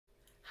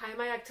Hi,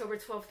 my October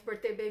 12th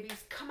birthday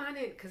babies. Come on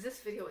in, because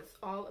this video is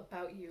all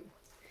about you.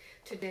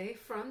 Today,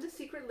 from the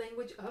Secret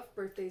Language of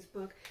Birthdays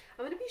book,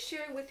 I'm going to be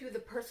sharing with you the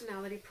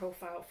personality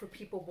profile for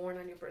people born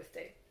on your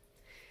birthday.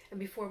 And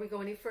before we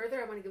go any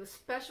further, I want to give a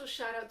special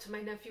shout out to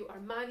my nephew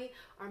Armani.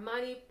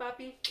 Armani,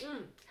 papi,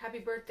 happy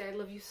birthday. I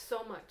love you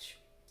so much.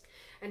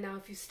 And now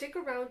if you stick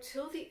around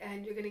till the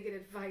end, you're going to get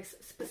advice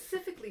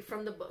specifically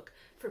from the book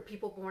for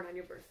people born on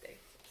your birthday.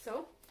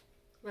 So,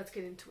 let's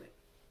get into it.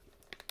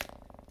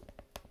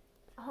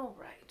 All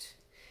right.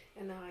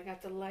 And now I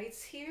got the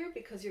lights here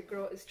because your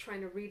girl is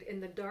trying to read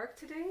in the dark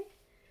today.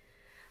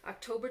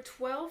 October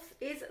 12th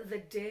is the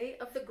day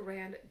of the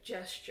grand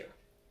gesture.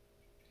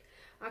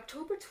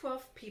 October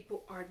 12th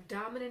people are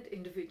dominant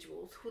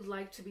individuals who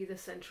like to be the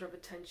center of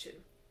attention.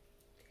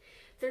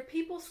 Their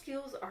people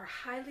skills are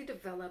highly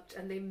developed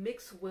and they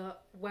mix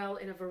well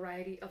in a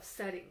variety of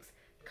settings,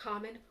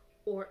 common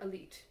or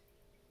elite.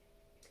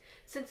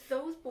 Since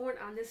those born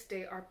on this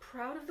day are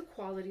proud of the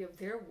quality of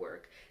their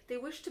work, they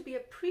wish to be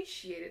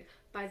appreciated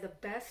by the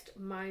best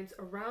minds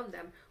around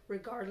them,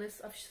 regardless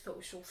of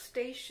social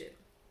station.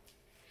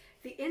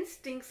 The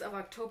instincts of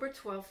October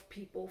 12th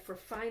people for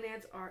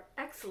finance are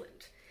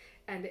excellent,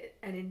 and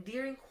an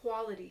endearing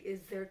quality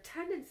is their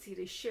tendency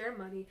to share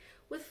money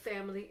with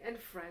family and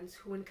friends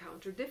who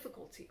encounter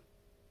difficulty.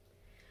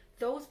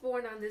 Those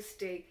born on this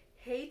day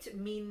hate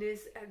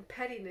meanness and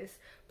pettiness,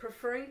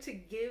 preferring to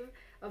give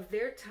of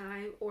their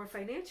time or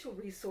financial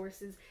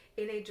resources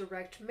in a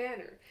direct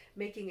manner,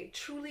 making a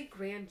truly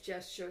grand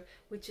gesture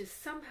which is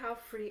somehow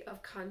free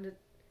of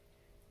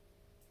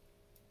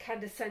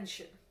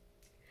condescension.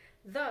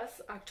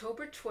 Thus,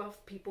 October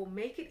 12th people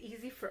make it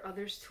easy for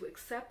others to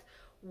accept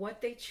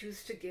what they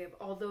choose to give,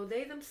 although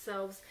they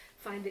themselves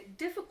find it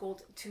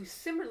difficult to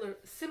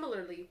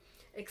similarly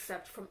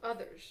accept from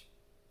others.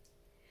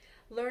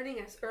 Learning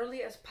as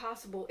early as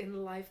possible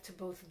in life to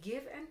both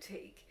give and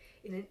take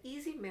in an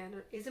easy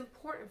manner is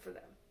important for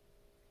them.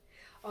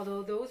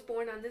 Although those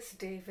born on this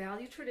day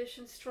value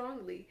tradition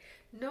strongly,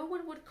 no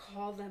one would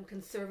call them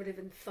conservative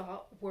in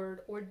thought,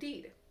 word, or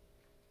deed.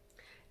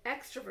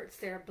 Extroverts,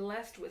 they are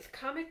blessed with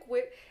comic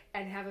wit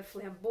and have a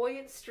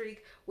flamboyant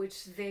streak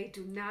which they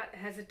do not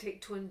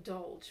hesitate to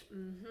indulge.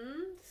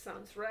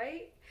 Sounds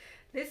right.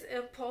 This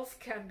impulse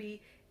can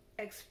be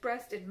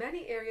expressed in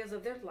many areas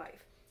of their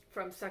life,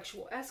 from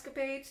sexual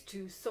escapades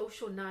to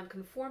social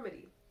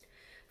nonconformity.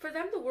 For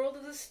them, the world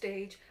is a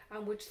stage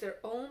on which their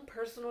own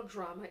personal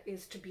drama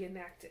is to be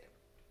enacted.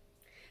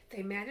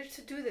 They manage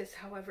to do this,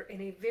 however,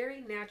 in a very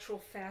natural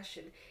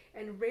fashion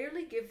and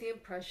rarely give the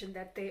impression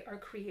that they are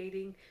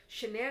creating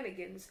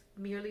shenanigans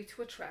merely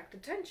to attract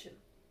attention.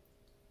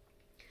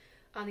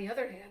 On the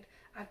other hand,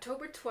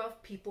 October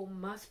 12th people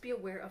must be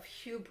aware of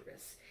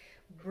hubris,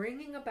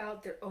 bringing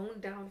about their own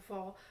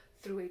downfall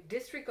through a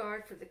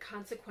disregard for the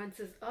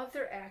consequences of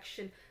their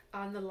action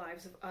on the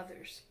lives of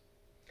others.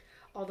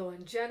 Although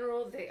in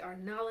general they are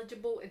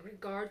knowledgeable in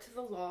regard to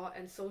the law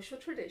and social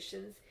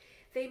traditions,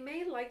 they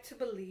may like to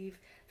believe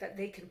that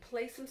they can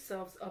place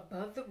themselves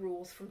above the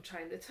rules from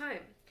time to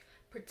time,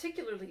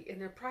 particularly in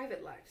their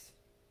private lives.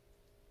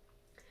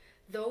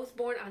 Those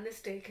born on this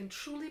day can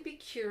truly be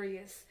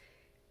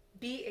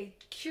a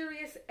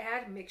curious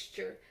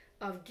admixture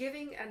of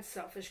giving and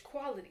selfish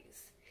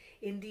qualities.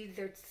 Indeed,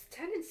 their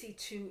tendency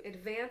to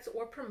advance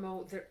or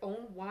promote their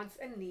own wants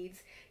and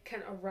needs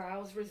can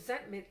arouse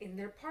resentment in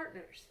their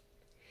partners.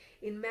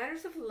 In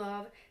matters of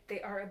love,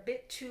 they are a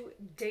bit too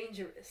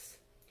dangerous.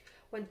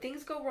 When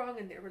things go wrong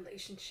in their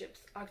relationships,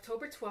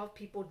 October 12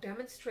 people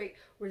demonstrate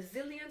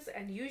resilience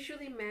and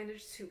usually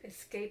manage to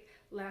escape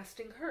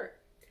lasting hurt,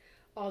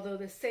 although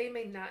the same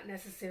may not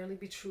necessarily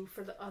be true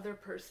for the other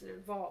person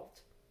involved.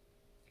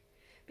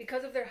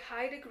 Because of their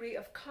high degree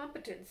of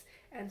competence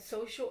and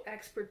social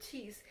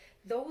expertise,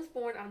 those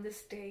born on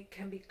this day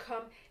can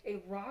become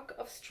a rock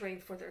of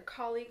strength for their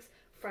colleagues,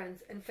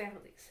 friends, and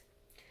families.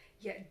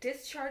 Yet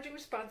discharging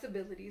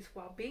responsibilities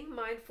while being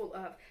mindful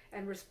of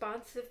and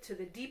responsive to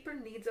the deeper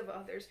needs of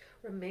others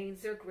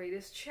remains their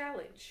greatest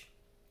challenge.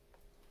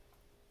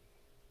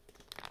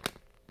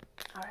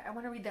 All right, I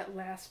want to read that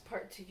last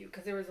part to you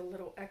because there was a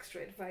little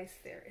extra advice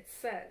there. It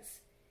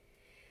says,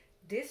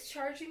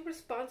 discharging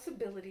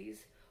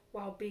responsibilities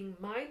while being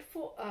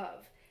mindful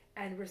of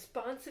and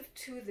responsive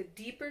to the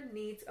deeper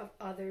needs of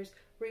others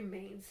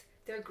remains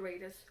their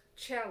greatest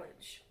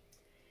challenge.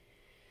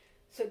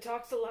 So it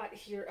talks a lot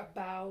here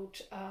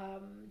about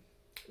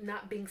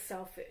not being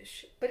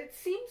selfish, but it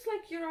seems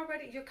like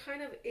you're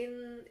kind of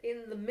in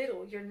the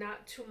middle. You're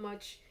not too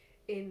much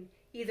in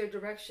either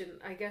direction.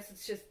 I guess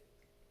it's just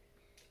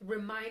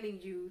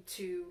reminding you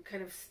to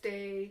kind of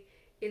stay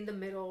in the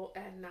middle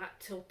and not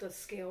tilt the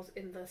scales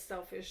in the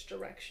selfish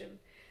direction.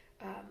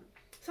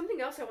 Something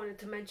else I wanted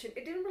to mention,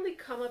 it didn't really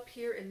come up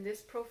here in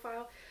this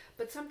profile,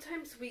 but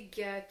sometimes we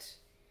get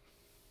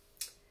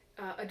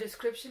a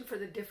description for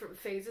the different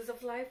phases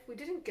of life. We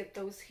didn't get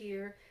those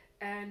here,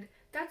 and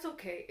that's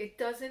okay. It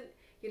doesn't,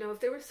 if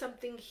there was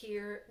something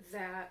here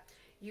that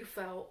you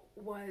felt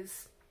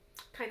was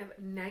kind of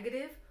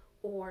negative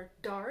or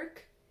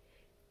dark,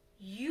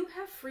 you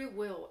have free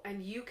will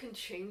and you can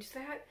change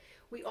that.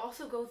 We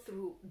also go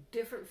through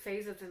different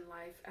phases in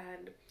life,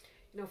 and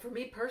for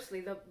me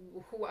personally,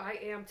 who I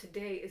am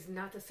today is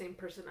not the same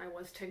person I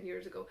was 10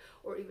 years ago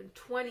or even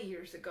 20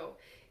 years ago.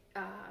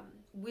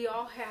 We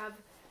all have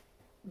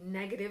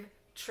negative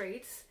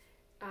traits.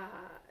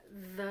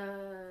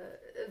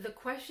 The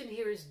question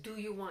here is, do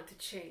you want to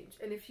change?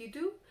 And if you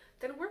do,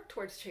 then work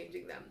towards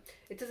changing them.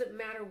 It doesn't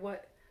matter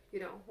what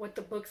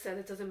the book says.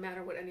 It doesn't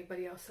matter what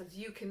anybody else says.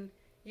 You can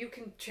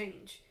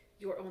change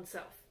your own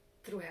self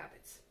through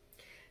habits.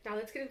 Now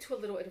let's get into a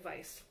little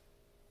advice.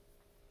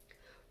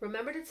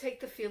 Remember to take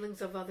the feelings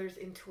of others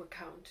into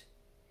account.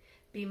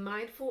 Be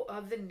mindful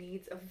of the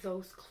needs of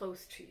those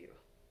close to you.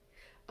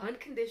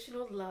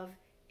 Unconditional love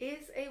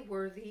is a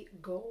worthy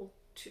goal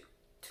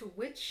to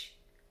which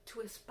to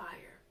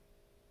aspire.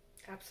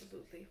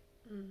 Absolutely.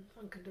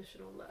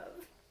 Unconditional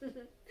love.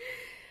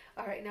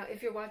 All right, now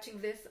if you're watching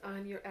this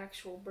on your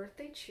actual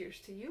birthday, cheers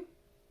to you.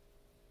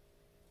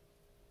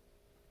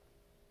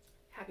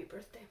 Happy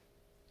birthday.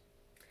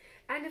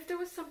 And if there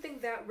was something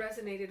that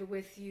resonated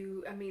with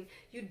you,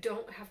 you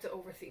don't have to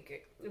overthink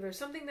it. If there's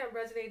something that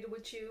resonated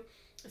with you,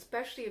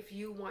 especially if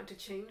you want to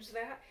change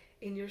that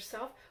in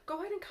yourself, go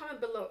ahead and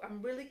comment below.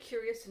 I'm really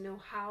curious to know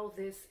how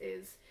this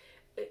is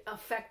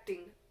affecting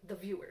the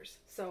viewers.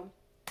 So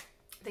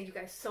thank you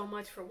guys so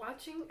much for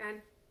watching,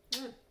 and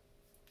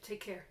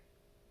take care.